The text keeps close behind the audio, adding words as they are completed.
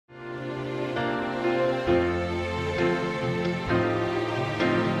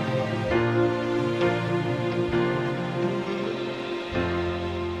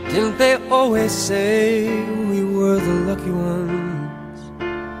always say we were the lucky ones.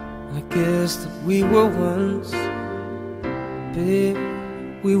 I guess that we were once, babe,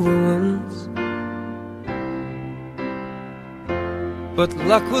 we were once. But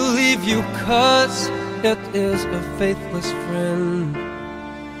luck will leave you 'cause it is a faithless friend.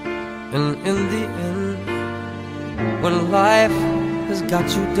 And in the end, when life has got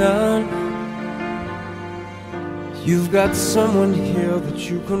you down, you've got someone here that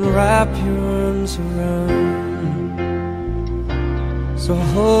you can wrap your arms around. So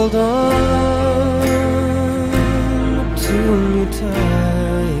hold on to me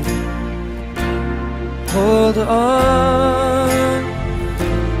tight. Hold on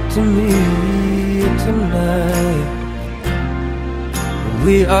to me tonight.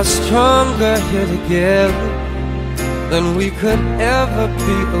 We are stronger here together than we could ever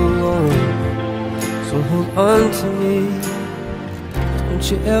be alone. So hold on to me, don't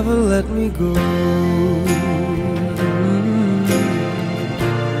you ever let me go.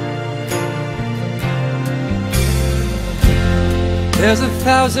 There's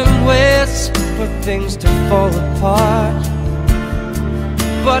 1,000 ways for things to fall apart,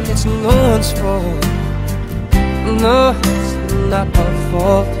 but it's no one's fault. No, it's not our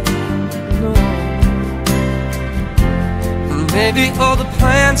fault. No. Maybe all the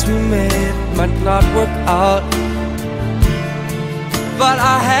plans we made might not work out, but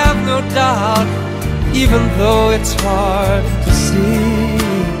I have no doubt, even though it's hard to see,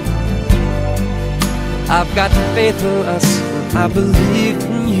 I've got faith in us, I believe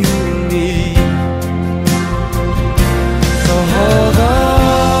in you and me. So hold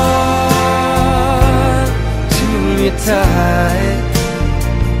on to me tight.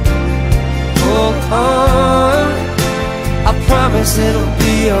 Hold on, I promise it'll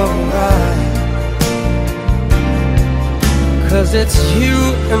be alright. 'Cause it's you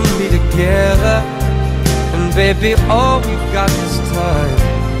and me together, and baby, all we've got is time.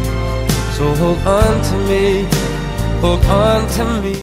 So hold on to me, hold on to me.